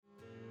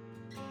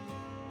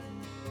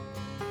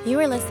You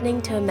are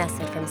listening to a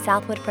message from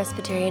Southwood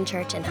Presbyterian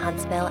Church in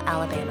Huntsville,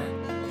 Alabama.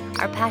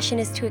 Our passion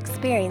is to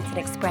experience and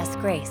express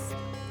grace.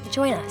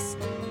 Join us.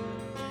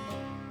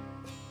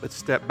 Let's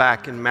step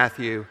back in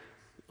Matthew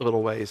a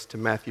little ways to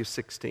Matthew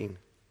 16.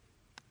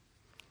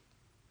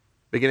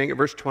 Beginning at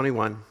verse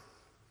 21.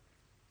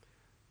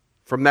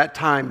 From that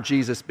time,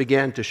 Jesus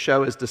began to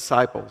show his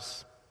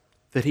disciples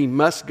that he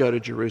must go to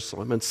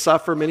Jerusalem and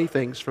suffer many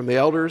things from the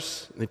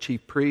elders and the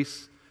chief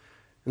priests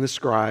and the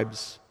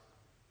scribes,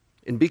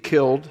 and be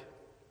killed,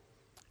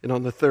 and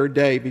on the third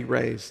day be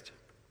raised.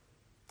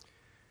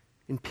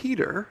 And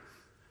Peter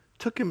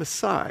took him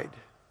aside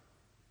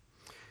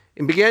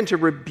and began to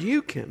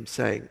rebuke him,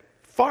 saying,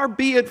 "Far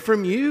be it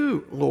from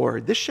you,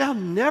 Lord, this shall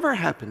never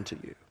happen to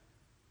you."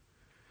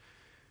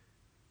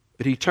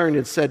 But he turned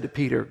and said to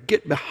Peter,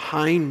 "Get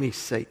behind me,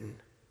 Satan.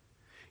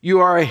 You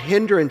are a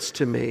hindrance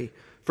to me,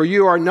 for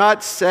you are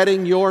not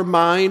setting your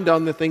mind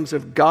on the things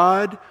of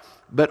God,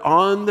 but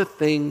on the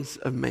things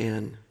of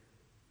man."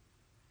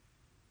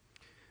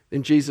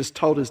 Then Jesus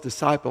told his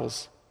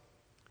disciples,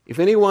 "If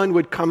anyone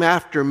would come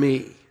after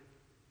me,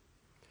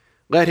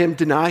 let him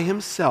deny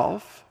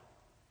himself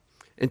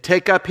and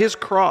take up his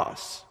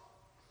cross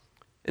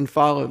and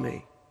follow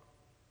me.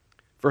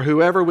 For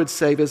whoever would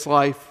save his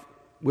life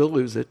will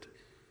lose it,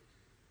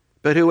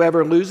 but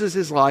whoever loses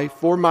his life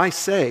for my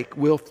sake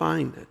will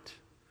find it.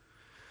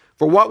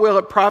 For what will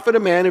it profit a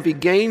man if he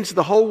gains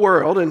the whole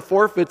world and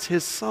forfeits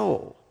his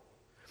soul?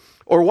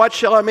 Or what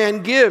shall a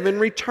man give in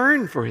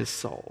return for his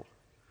soul?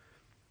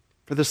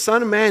 For the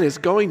Son of Man is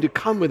going to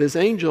come with his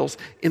angels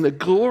in the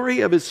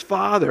glory of his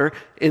Father,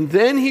 and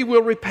then he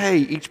will repay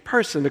each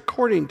person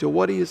according to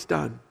what he has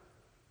done.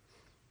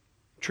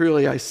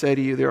 Truly, I say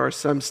to you, there are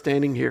some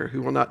standing here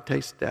who will not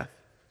taste death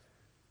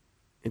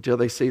until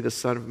they see the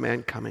Son of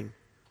Man coming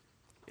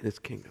in his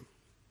kingdom."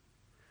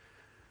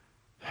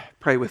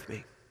 Pray with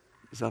me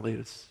as I lead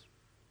us.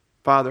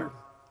 Father,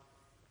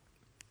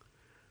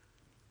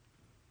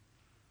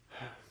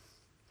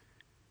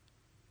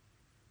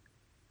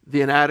 the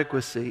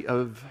inadequacy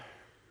of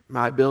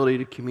my ability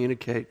to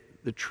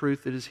communicate the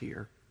truth that is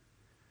here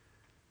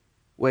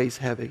weighs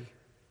heavy,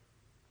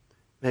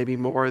 maybe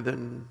more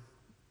than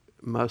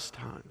most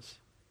times.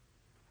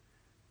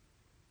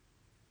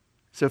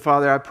 So,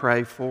 Father, I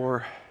pray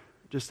for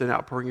just an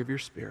outpouring of your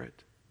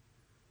Spirit,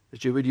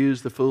 that you would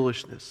use the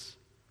foolishness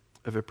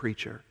of a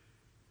preacher,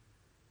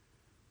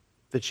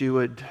 that you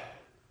would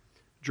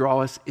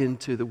draw us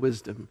into the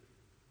wisdom,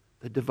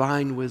 the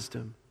divine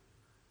wisdom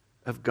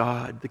of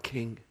God, the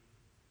King,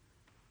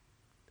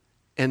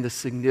 and the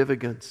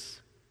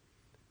significance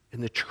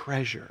and the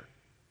treasure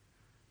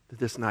that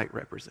this night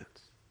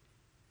represents.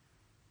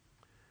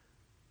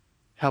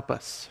 Help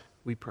us,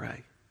 we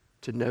pray,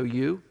 to know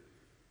you,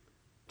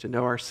 to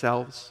know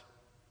ourselves.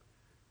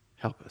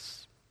 Help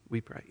us, we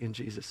pray, in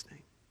Jesus'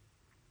 name.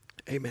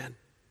 Amen.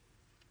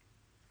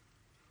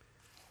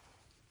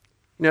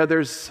 You know,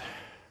 there's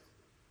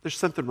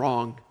something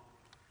wrong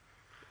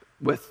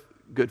with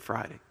Good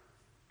Friday.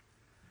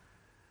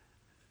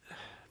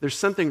 There's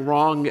something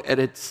wrong at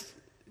its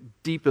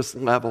deepest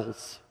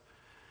levels.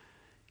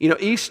 You know,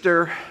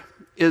 Easter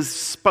is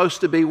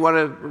supposed to be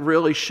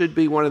should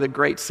be one of the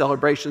great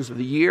celebrations of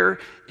the year,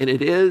 and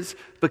it is,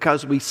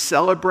 because we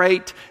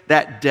celebrate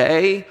that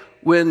day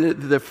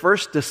when the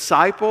first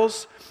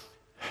disciples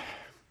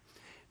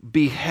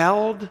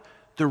beheld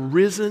the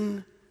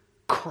risen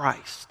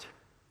Christ.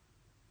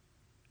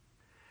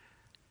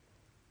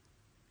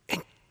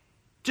 And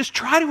just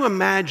try to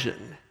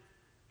imagine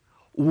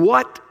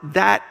what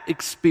that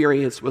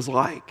experience was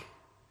like.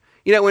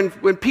 You know,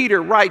 when Peter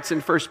writes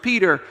in 1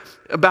 Peter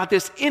about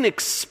this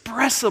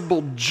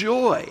inexpressible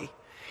joy,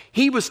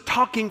 he was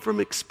talking from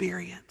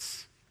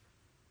experience.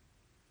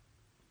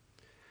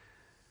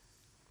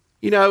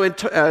 You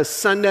know,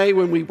 Sunday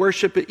when we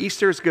worship at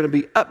Easter, it's going to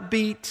be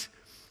upbeat.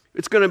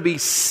 It's going to be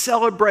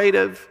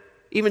celebrative.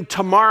 Even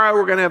tomorrow,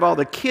 we're going to have all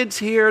the kids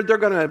here.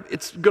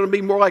 It's going to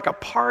be more like a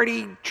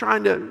party,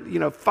 trying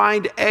to,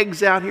 find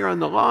eggs out here on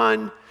the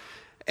lawn.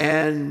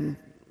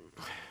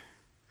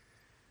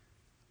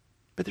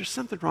 But there's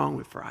something wrong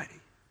with Friday.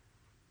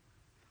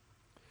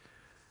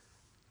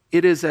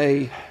 It is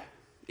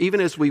even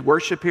as we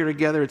worship here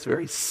together, it's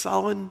very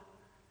sullen,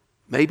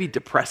 maybe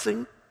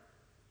depressing.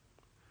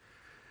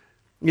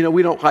 You know,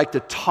 we don't like to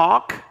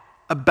talk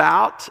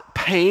about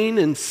pain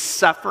and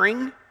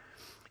suffering.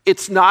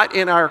 It's not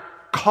in our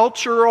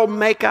cultural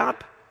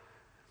makeup.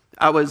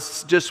 I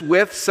was just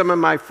with some of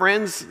my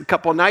friends a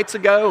couple of nights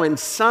ago, and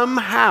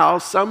somehow,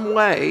 some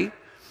way,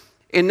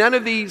 and none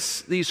of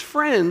these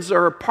friends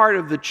are a part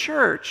of the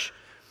church,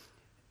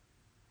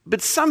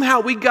 but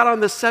somehow we got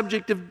on the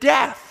subject of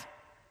death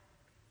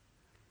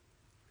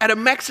at a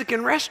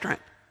Mexican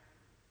restaurant.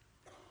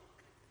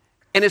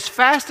 And as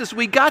fast as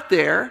we got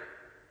there,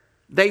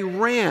 they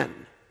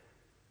ran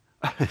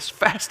as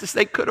fast as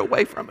they could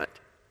away from it.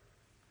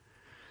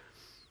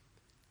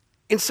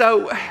 And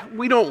so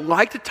we don't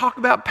like to talk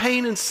about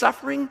pain and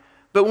suffering,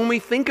 but when we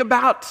think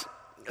about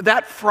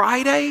that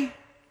Friday,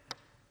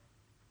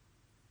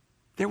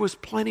 there was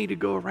plenty to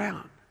go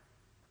around.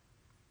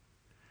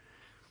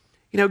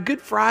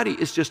 Good Friday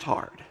is just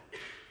hard.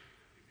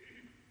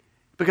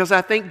 Because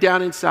I think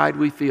down inside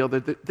we feel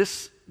that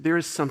there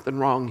is something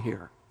wrong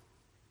here.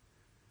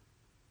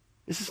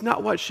 This is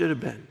not what should have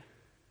been.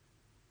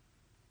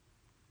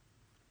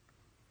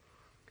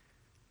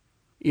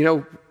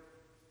 When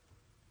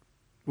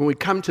we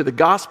come to the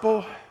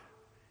gospel's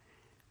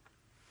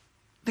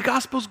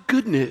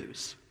good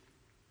news.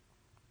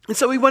 And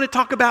so we want to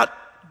talk about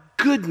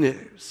good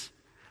news.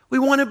 We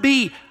want to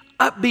be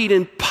upbeat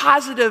and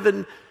positive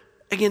and,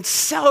 again,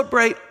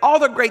 celebrate all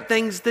the great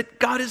things that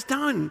God has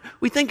done.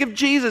 We think of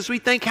Jesus. We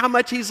think how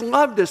much he's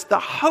loved us, the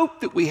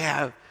hope that we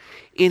have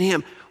in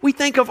him. We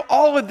think of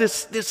all of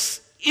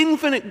this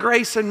infinite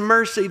grace and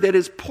mercy that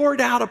is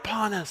poured out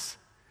upon us.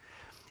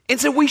 And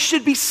so we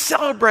should be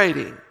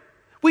celebrating.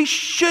 We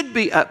should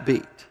be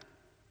upbeat.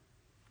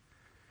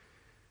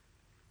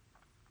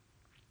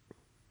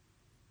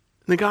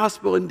 The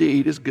gospel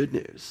indeed is good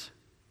news.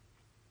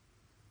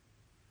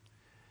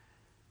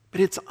 But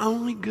it's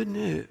only good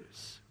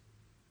news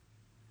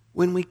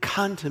when we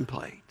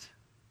contemplate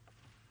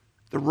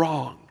the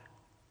wrong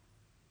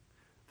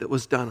that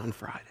was done on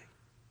Friday.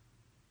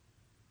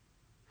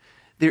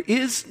 There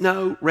is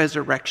no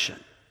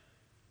resurrection.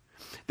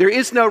 There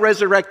is no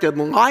resurrected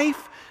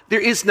life. There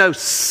is no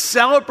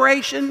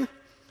celebration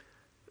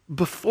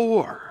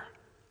before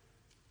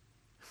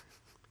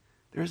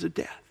there is a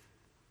death.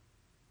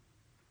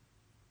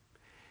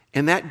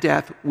 And that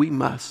death we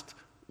must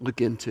look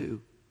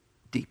into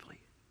deeply.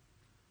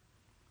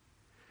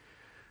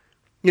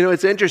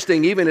 It's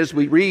interesting, even as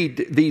we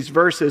read these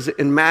verses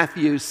in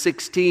Matthew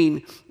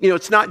 16,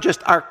 it's not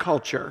just our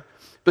culture,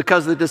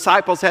 because the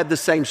disciples had the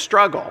same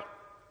struggle.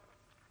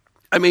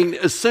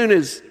 As soon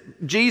as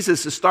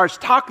Jesus starts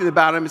talking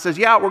about him, he says,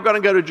 we're going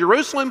to go to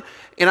Jerusalem,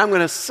 and I'm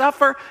going to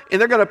suffer,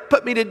 and they're going to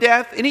put me to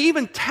death. And he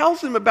even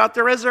tells them about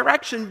the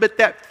resurrection, but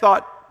that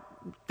thought,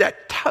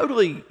 that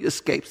totally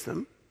escapes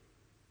them.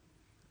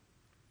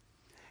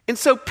 And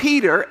so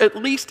Peter, at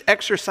least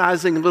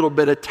exercising a little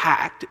bit of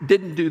tact,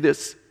 didn't do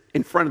this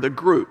in front of the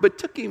group, but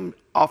took him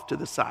off to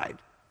the side.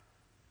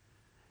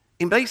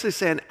 And basically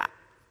said,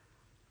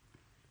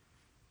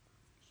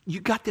 you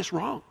got this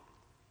wrong.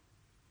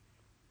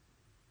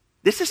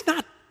 This is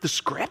not the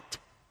script.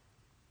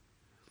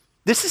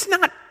 This is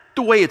not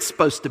the way it's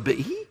supposed to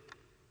be.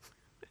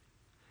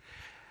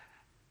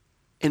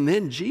 And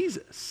then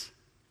Jesus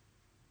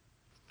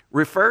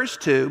refers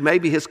to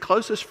maybe his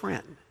closest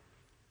friend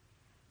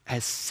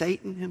as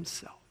Satan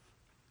himself.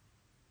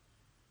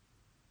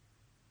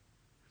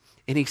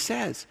 And he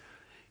says,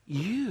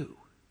 you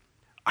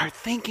are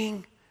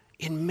thinking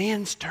in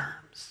man's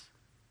terms.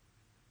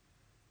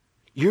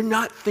 You're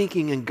not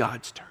thinking in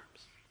God's terms.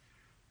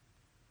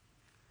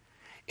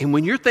 And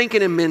when you're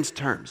thinking in men's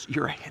terms,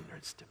 you're a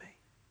hindrance to me.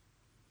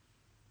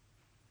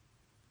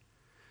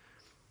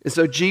 And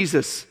so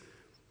Jesus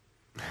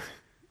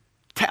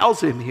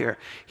tells him here,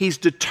 he's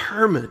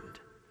determined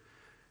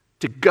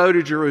to go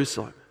to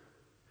Jerusalem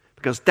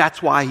because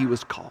that's why he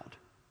was called.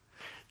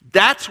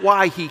 That's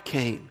why he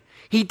came.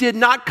 He did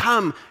not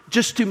come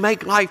just to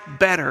make life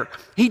better.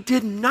 He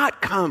did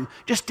not come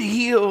just to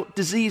heal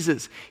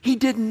diseases. He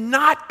did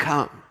not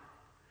come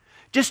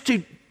just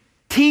to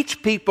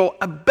teach people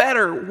a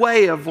better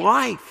way of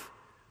life.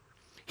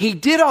 He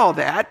did all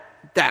that.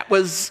 That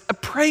was a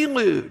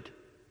prelude,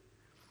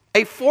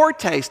 a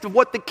foretaste of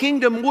what the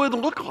kingdom would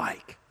look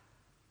like.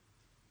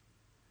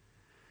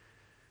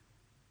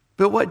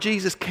 But what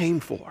Jesus came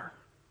for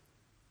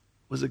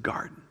was a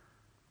garden.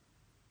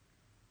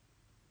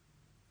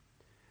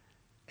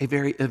 A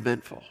very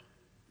eventful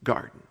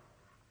garden.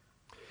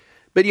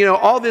 But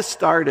all this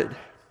started.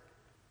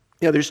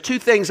 There's two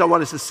things I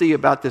want us to see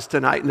about this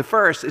tonight. And the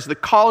first is the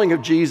calling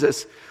of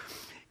Jesus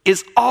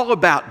is all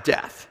about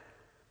death.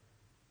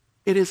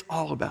 It is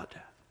all about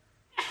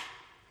death.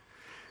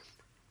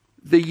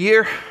 The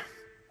year,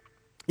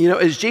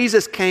 as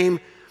Jesus came,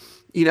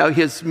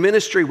 his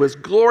ministry was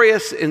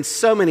glorious in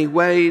so many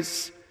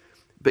ways,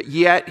 but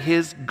yet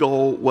his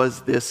goal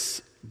was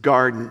this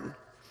garden.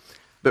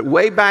 But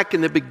way back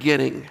in the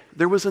beginning,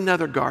 there was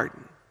another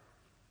garden.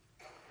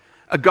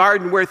 A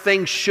garden where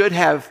things should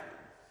have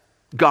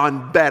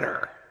gone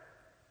better.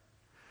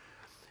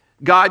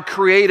 God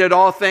created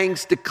all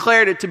things,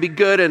 declared it to be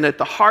good, and at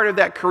the heart of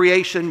that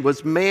creation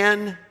was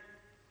man,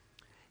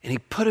 and he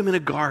put him in a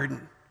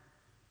garden.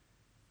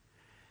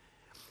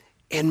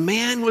 And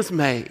man was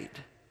made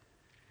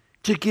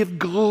to give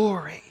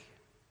glory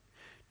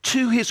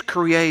to his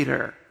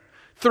Creator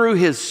through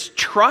his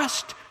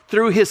trust,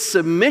 through his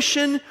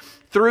submission,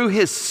 through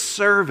his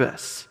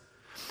service,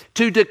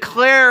 to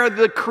declare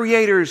the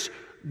Creator's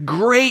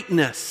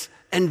greatness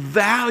and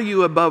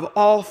value above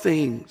all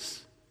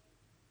things.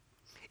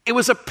 It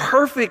was a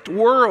perfect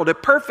world, a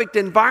perfect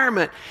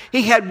environment.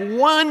 He had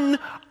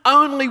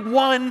only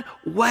one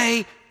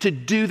way to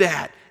do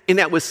that, and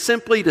that was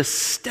simply to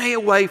stay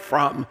away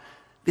from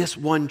this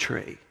one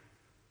tree.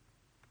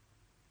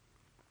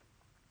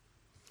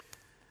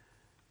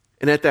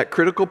 And at that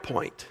critical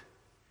point,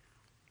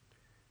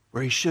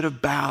 where he should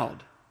have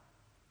bowed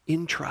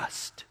in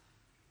trust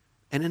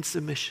and in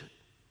submission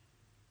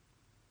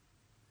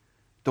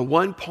the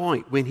one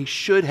point when he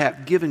should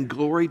have given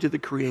glory to the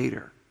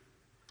Creator,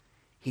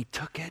 he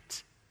took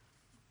it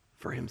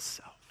for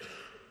himself.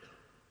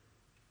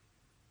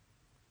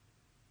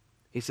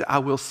 He said, I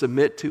will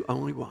submit to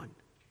only one,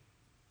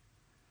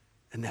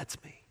 and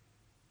that's me.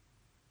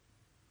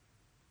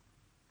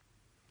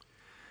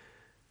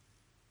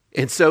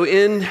 And so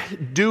in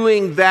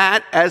doing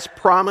that, as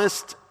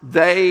promised,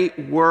 they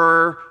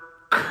were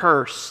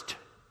cursed.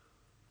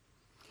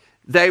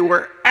 They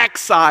were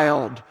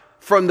exiled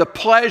from the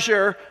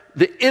pleasure,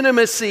 the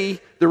intimacy,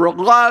 the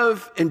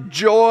love and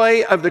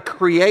joy of the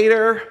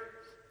Creator.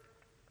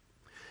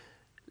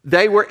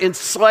 They were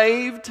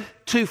enslaved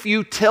to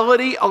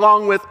futility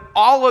along with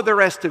all of the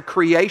rest of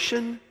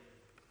creation.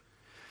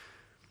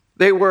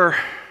 They were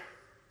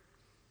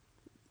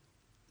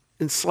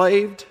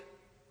enslaved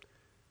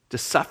to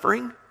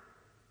suffering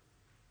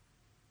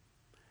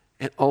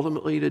and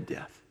ultimately to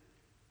death.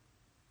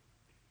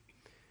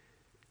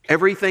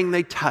 Everything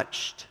they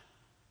touched,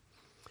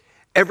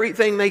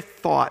 everything they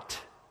thought,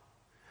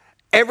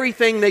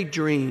 everything they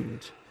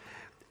dreamed,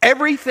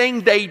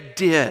 everything they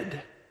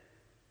did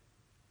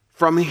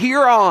from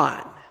here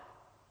on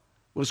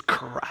was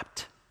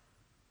corrupt.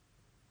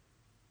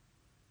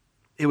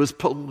 It was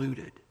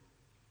polluted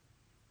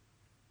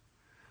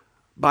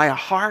by a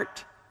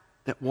heart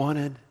that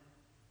wanted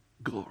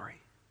glory.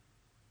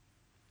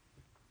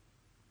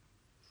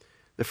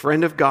 The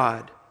friend of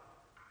God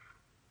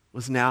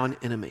was now an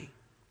enemy,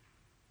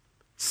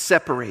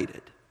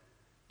 separated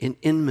in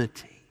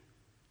enmity,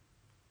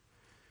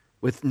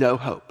 with no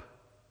hope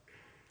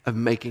of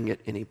making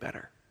it any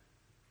better.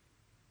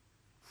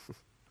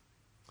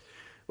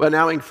 Well,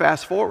 now we can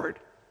fast forward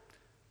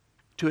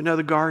to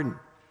another garden.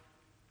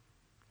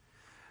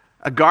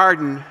 A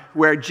garden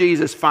where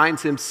Jesus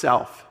finds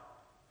himself.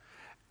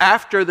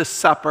 After the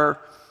supper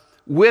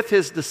with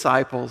his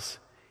disciples,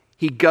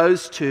 he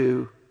goes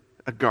to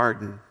a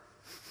garden.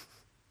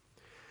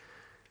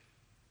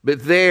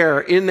 But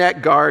there, in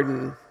that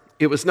garden,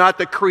 it was not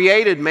the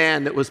created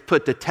man that was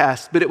put to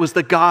test, but it was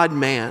the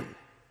God-man.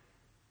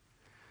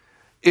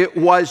 It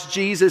was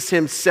Jesus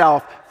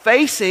himself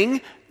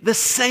facing the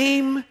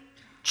same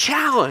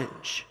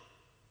challenge,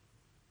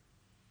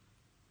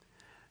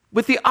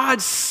 with the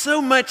odds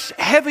so much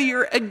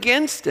heavier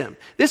against him.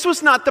 This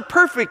was not the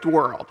perfect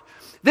world.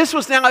 This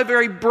was now a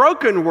very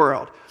broken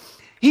world.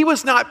 He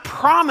was not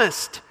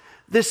promised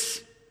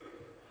this,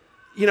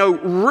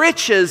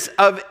 riches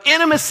of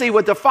intimacy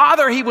with the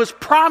Father. He was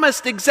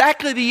promised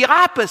exactly the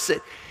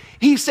opposite.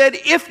 He said,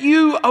 if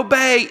you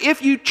obey,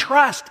 if you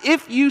trust,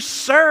 if you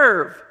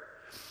serve,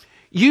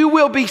 you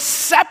will be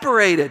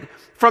separated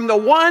from the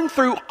one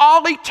through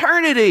all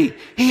eternity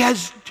he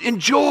has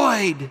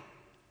enjoyed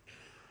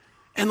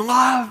and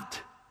loved.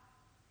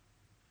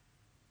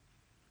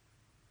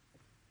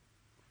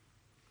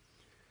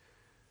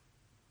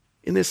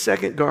 In this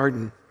second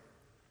garden,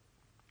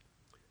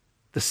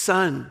 the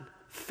Son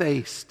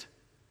faced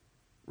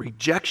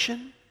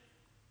rejection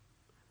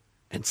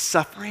and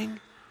suffering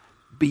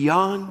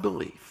beyond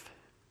belief,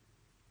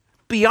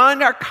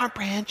 beyond our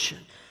comprehension.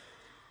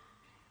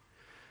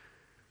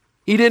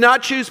 He did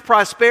not choose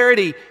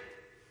prosperity.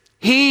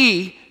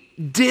 He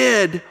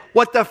did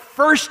what the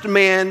first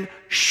man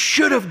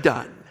should have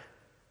done.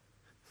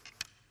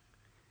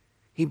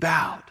 He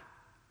bowed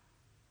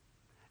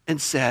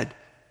and said,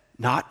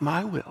 not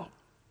my will,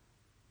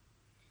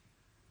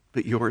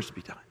 but yours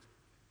be done.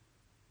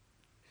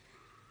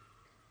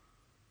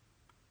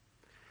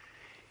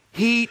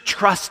 He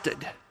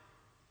trusted,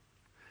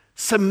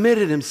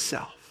 submitted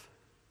himself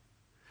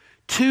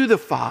to the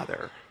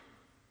Father.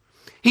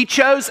 He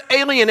chose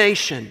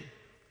alienation.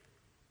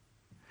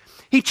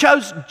 He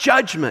chose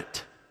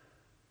judgment.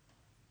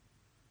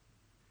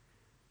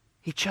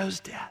 He chose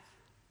death.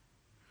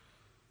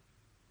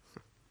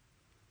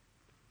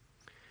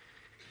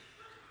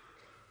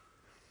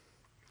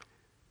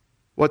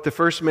 What the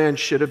first man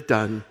should have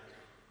done,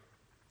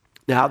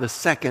 now the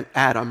second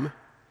Adam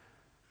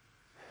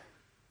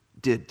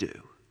did do.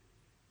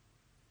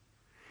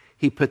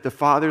 He put the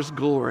Father's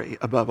glory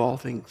above all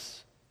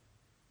things.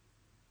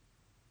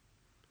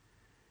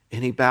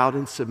 And he bowed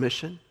in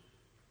submission,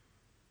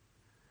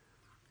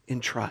 in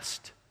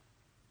trust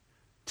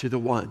to the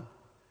one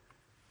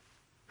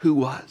who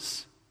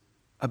was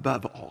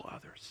above all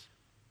others.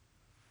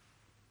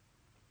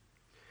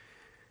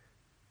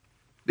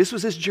 This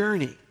was his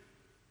journey.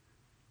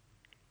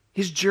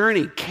 His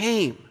journey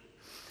came.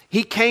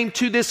 He came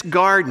to this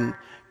garden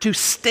to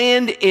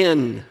stand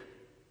in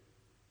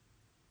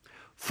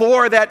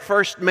for that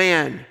first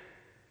man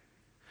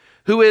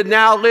who had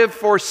now lived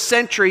for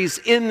centuries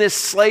in this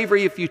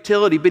slavery of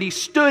futility, but he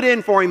stood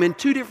in for him in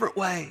two different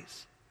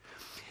ways.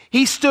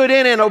 He stood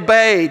in and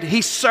obeyed.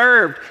 He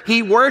served.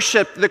 He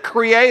worshiped the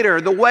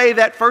Creator the way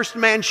that first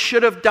man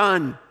should have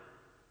done.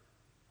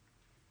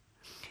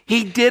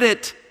 He did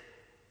it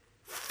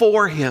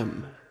for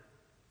him.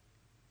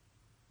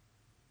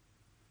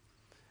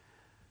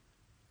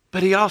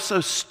 But he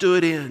also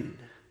stood in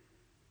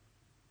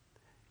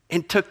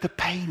and took the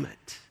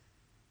payment.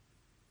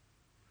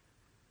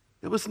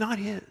 It was not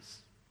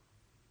his.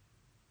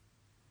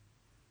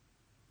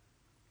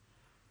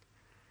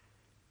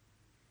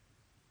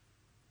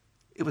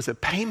 It was a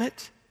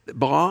payment that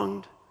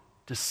belonged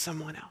to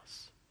someone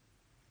else.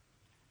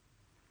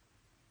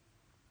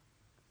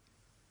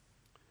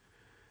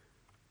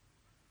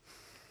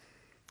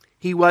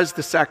 He was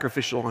the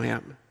sacrificial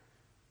lamb,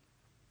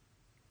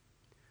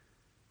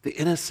 the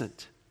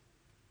innocent,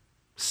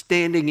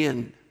 standing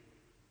in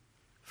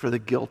for the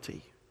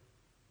guilty.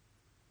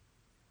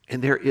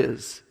 And there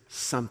is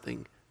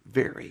something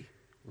very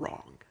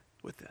wrong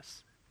with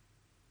this.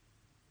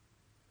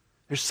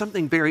 There's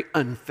something very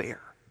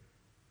unfair.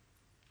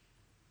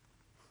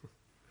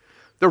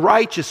 The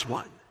righteous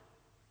one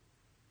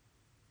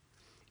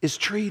is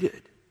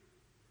treated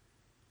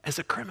as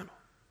a criminal.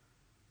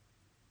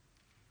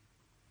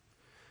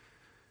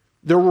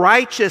 The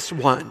righteous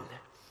one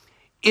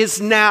is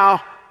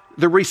now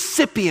the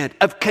recipient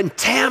of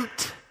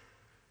contempt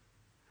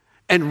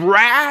and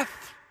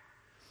wrath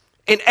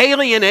and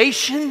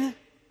alienation.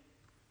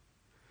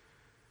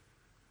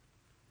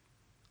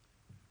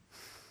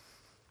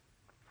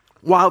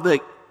 While the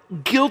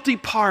guilty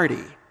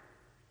party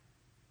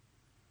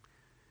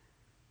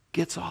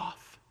gets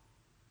off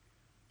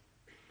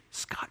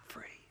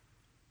scot-free.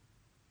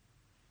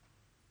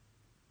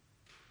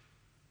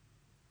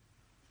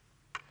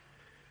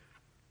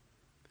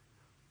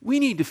 We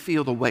need to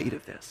feel the weight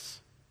of this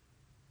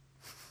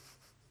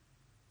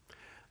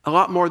a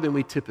lot more than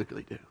we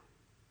typically do,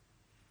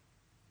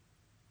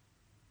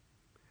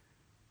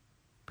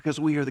 because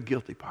we are the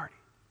guilty party.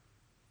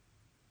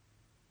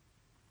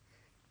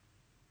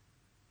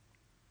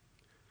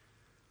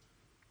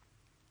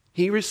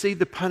 He received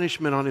the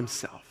punishment on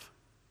himself,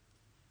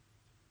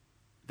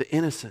 the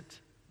innocent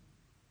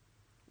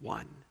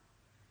one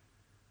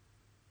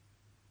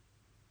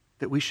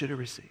that we should have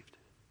received.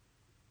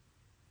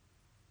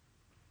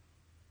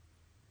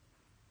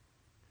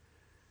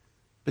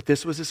 But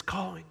this was his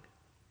calling.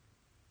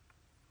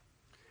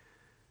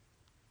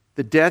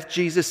 The death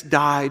Jesus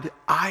died,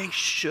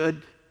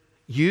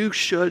 you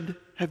should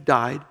have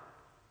died.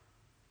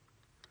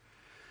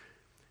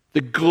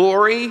 The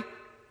glory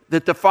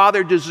that the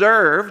Father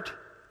deserved,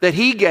 that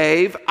he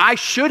gave,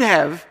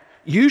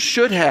 you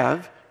should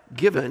have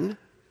given.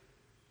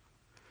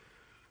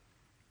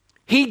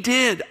 He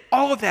did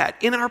all of that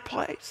in our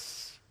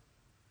place.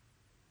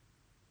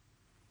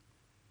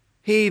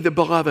 He, the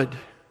beloved,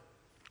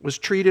 was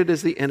treated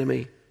as the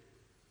enemy,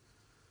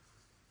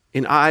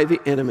 and I, the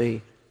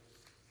enemy,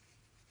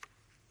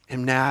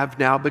 have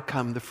now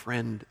become the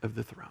friend of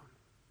the throne.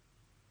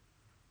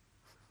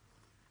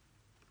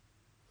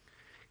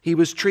 He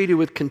was treated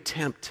with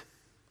contempt,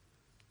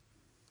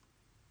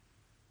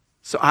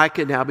 so I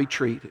can now be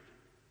treated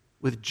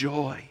with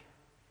joy.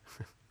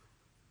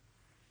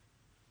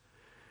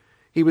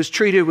 He was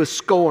treated with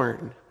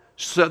scorn,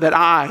 so that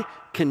I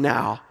can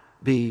now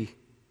be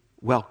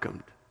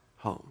welcomed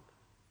home.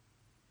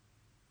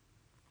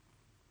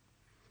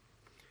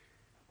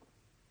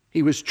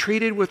 He was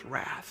treated with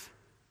wrath,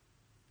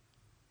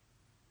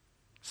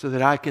 so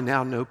that I can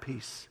now know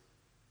peace.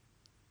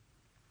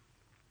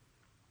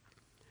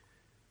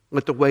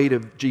 Let the weight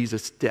of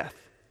Jesus' death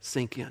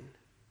sink in.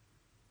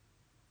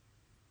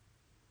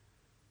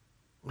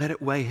 Let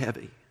it weigh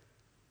heavy.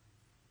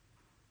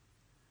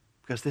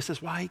 Because this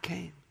is why he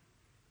came.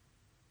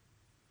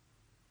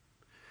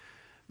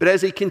 But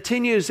as he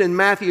continues in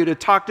Matthew to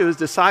talk to his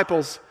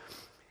disciples,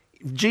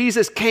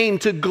 Jesus came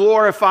to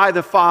glorify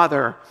the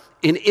Father.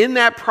 And in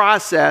that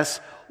process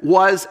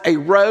was a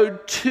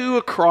road to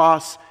a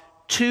cross,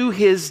 to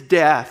his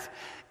death.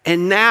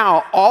 And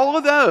now all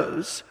of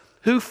those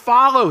who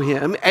follow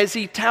him, as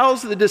he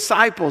tells the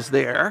disciples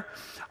there,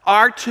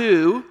 are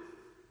to,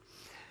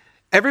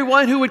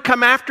 everyone who would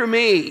come after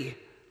me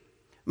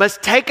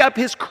must take up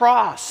his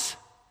cross.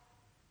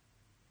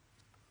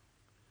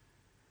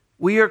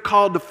 We are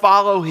called to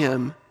follow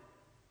him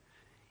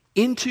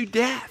into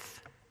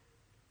death.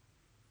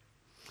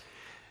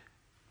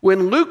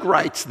 When Luke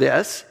writes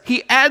this,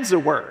 he adds a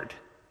word.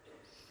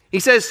 He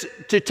says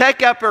to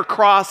take up our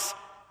cross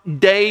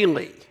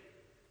daily.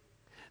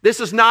 This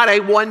is not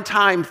a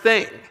one-time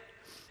thing.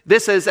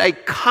 This is a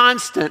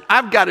constant,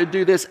 I've got to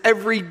do this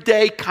every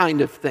day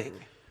kind of thing.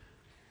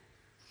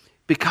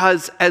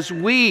 Because as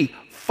we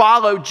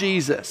follow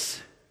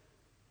Jesus,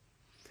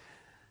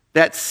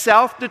 that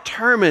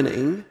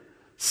self-determining,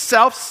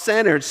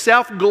 self-centered,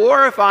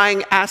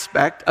 self-glorifying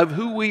aspect of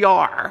who we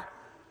are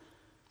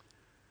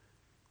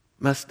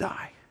must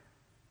die.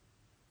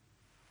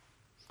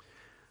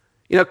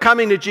 You know,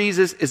 coming to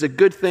Jesus is a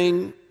good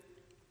thing.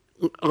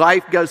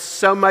 Life goes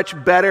so much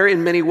better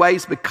in many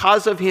ways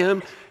because of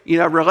him, you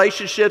know,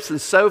 relationships and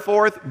so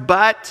forth.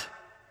 But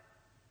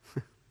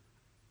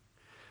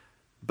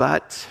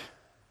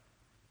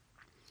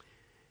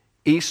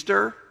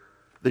Easter,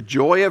 the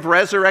joy of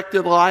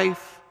resurrected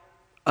life,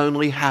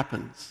 only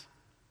happens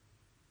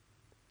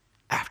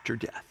after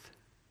death.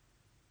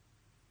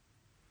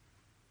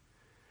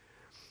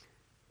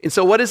 And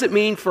so what does it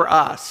mean for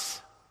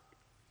us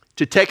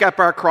to take up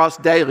our cross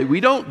daily? We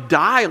don't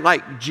die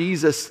like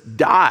Jesus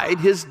died.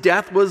 His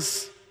death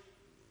was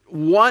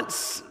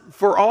once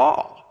for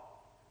all.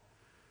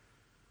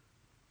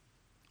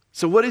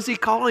 So what is he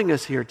calling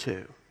us here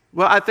to?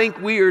 Well, I think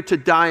we are to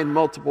die in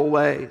multiple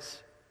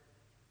ways.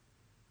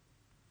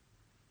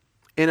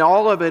 And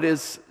all of it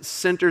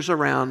centers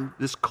around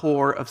this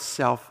core of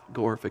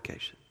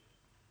self-glorification.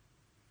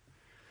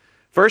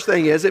 First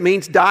thing is, it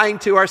means dying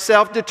to our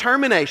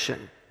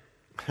self-determination.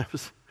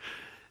 This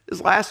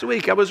last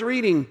week, I was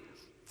reading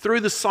through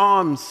the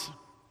Psalms,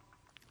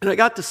 and I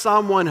got to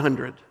Psalm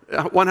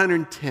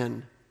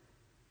 110.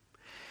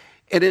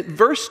 And in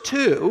verse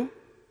 2,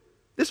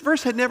 this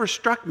verse had never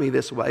struck me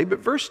this way, but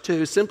verse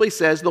 2 simply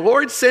says, "The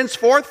Lord sends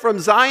forth from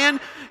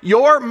Zion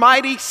your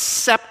mighty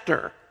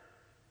scepter.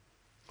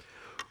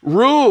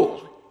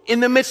 Rule in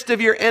the midst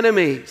of your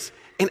enemies."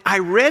 And I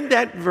read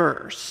that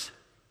verse,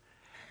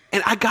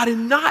 and I got a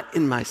knot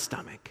in my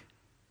stomach.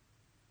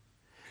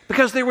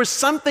 Because there was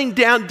something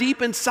down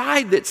deep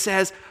inside that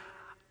says,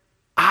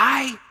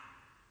 I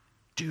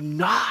do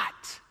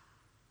not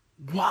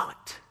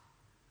want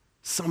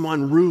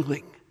someone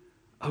ruling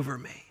over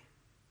me.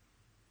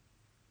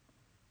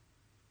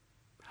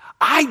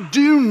 I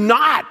do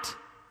not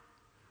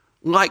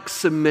like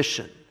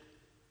submission.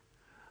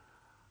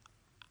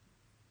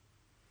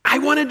 I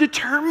want to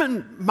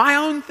determine my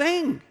own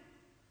thing.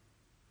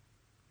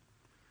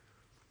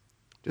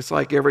 Just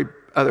like every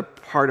other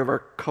part of our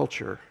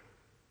culture,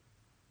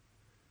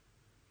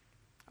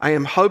 I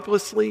am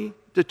hopelessly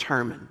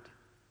determined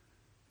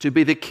to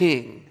be the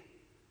king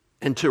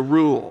and to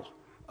rule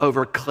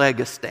over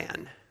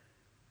Kyrgyzstan.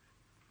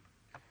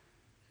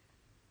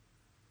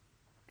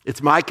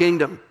 It's my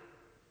kingdom,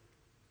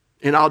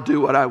 and I'll do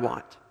what I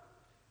want.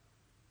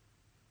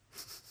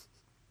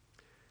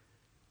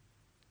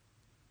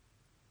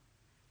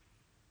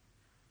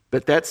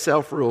 But that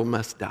self-rule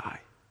must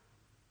die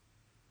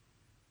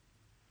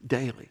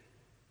daily.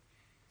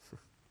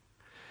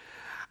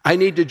 I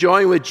need to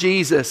join with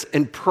Jesus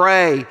and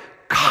pray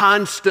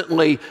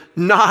constantly,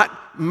 not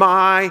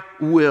my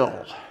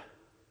will,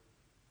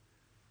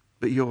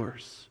 but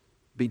yours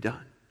be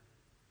done,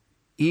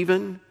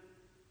 even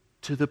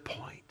to the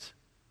point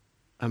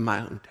of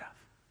my own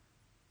death,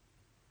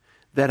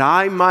 that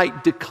I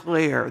might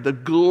declare the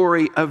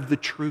glory of the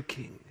true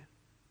King,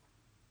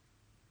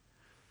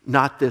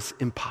 not this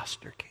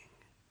imposter king.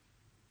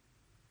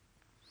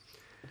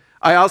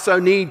 I also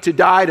need to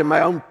die to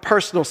my own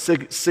personal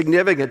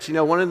significance. You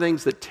know, one of the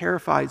things that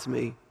terrifies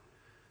me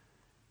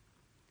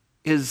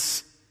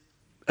is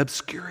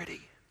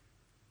obscurity.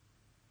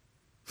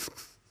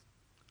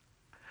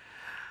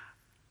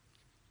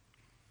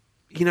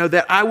 You know,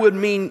 that I would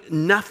mean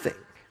nothing.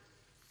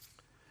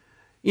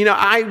 You know,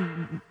 I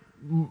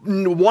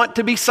want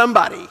to be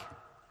somebody.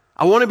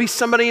 I want to be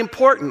somebody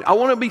important. I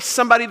want to be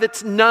somebody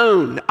that's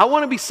known. I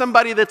want to be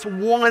somebody that's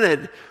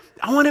wanted.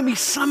 I want to be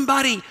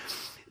somebody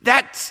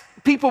that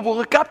people will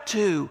look up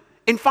to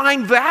and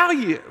find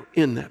value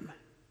in them.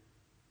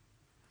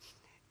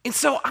 And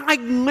so I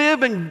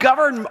live and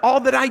govern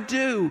all that I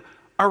do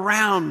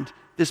around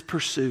this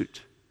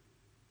pursuit.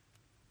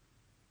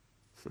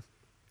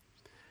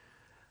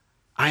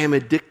 I am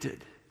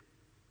addicted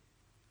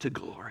to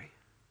glory.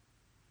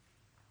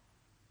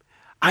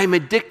 I am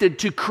addicted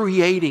to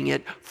creating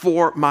it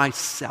for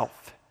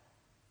myself.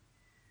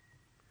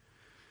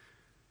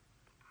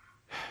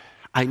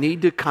 I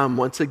need to come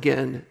once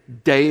again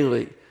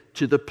daily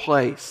to the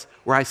place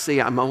where I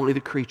see I'm only the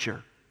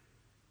creature.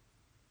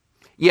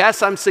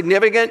 Yes, I'm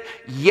significant.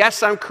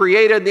 Yes, I'm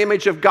created in the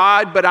image of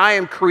God, but I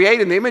am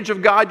created in the image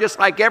of God just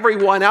like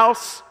everyone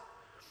else.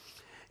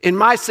 And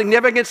my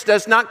significance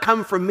does not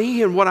come from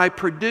me and what I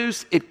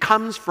produce. It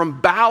comes from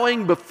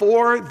bowing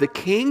before the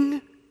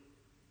King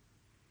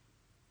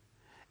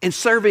and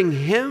serving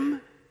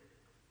Him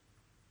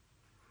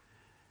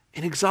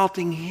and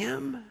exalting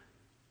Him.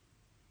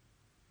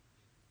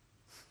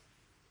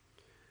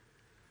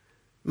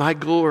 My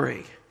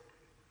glory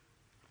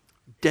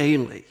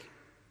daily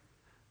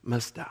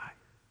must die.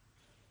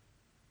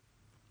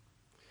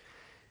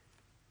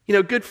 You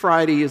know, Good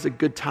Friday is a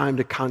good time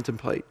to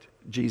contemplate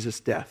Jesus'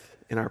 death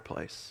in our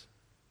place.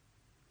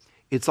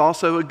 It's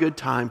also a good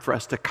time for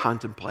us to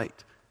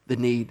contemplate the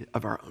need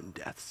of our own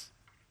deaths.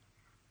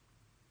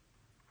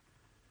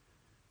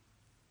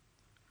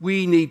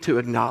 We need to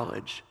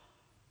acknowledge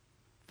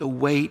the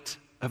weight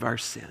of our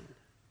sin.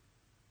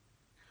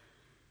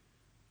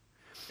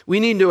 We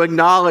need to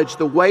acknowledge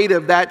the weight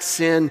of that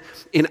sin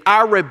in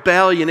our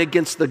rebellion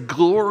against the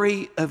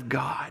glory of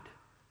God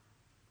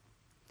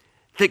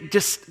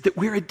that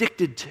we're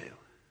addicted to.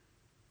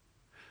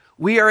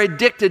 We are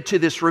addicted to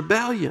this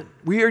rebellion.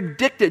 We are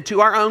addicted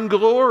to our own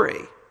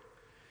glory.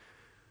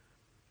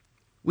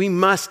 We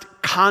must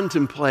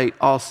contemplate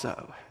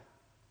also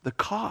the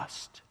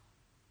cost.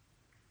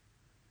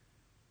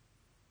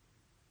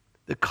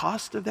 The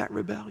cost of that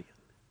rebellion.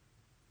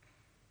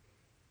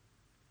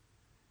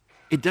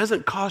 It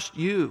doesn't cost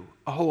you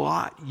a whole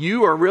lot.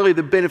 You are really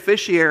the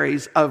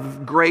beneficiaries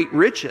of great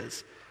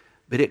riches,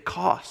 but it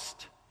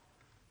cost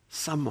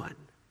someone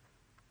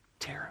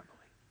terribly.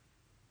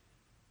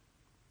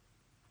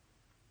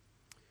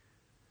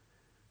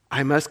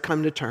 I must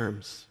come to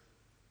terms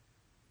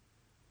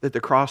that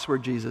the cross where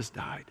Jesus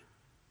died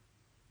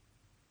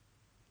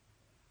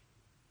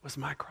was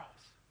my cross.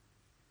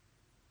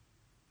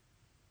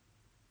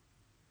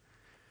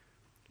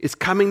 It's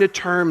coming to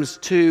terms,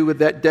 too, with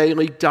that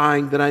daily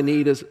dying that I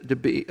need as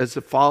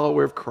a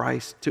follower of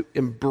Christ, to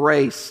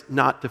embrace,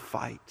 not to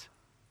fight.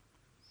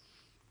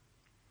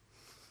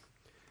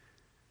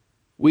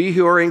 We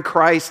who are in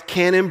Christ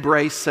can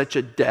embrace such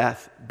a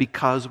death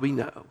because we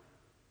know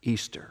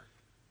Easter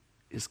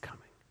is coming.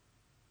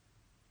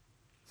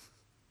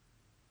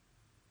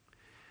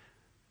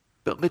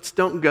 But let's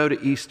don't go to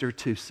Easter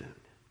too soon.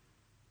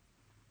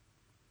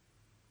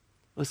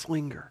 Let's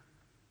linger.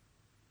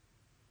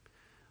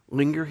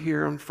 Linger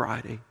here on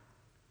Friday.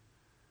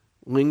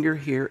 Linger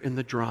here in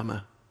the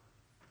drama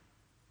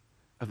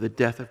of the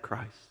death of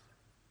Christ.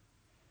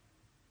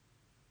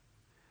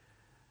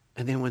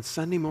 And then when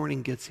Sunday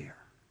morning gets here,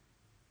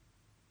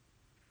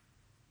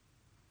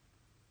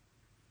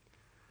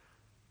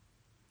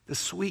 the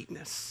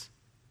sweetness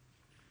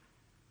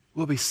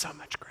will be so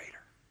much greater.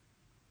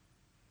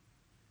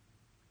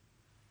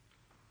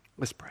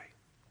 Let's pray.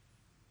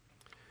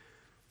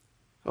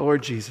 Oh,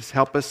 Lord Jesus,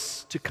 help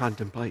us to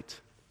contemplate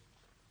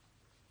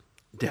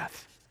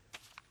death.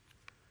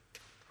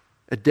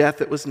 A death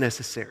that was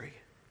necessary.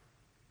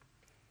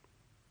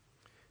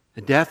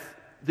 A death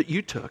that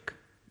you took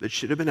that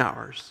should have been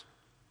ours.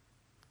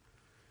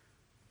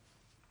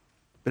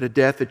 But a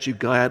death that you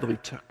gladly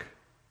took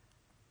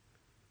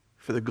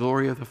for the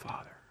glory of the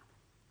Father.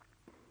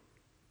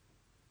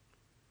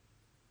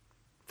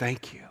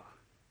 Thank you.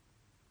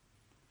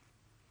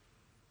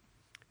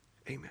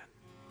 Amen.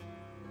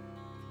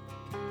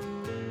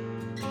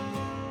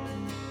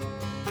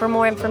 For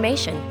more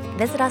information,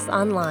 visit us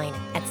online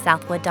at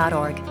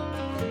southwood.org.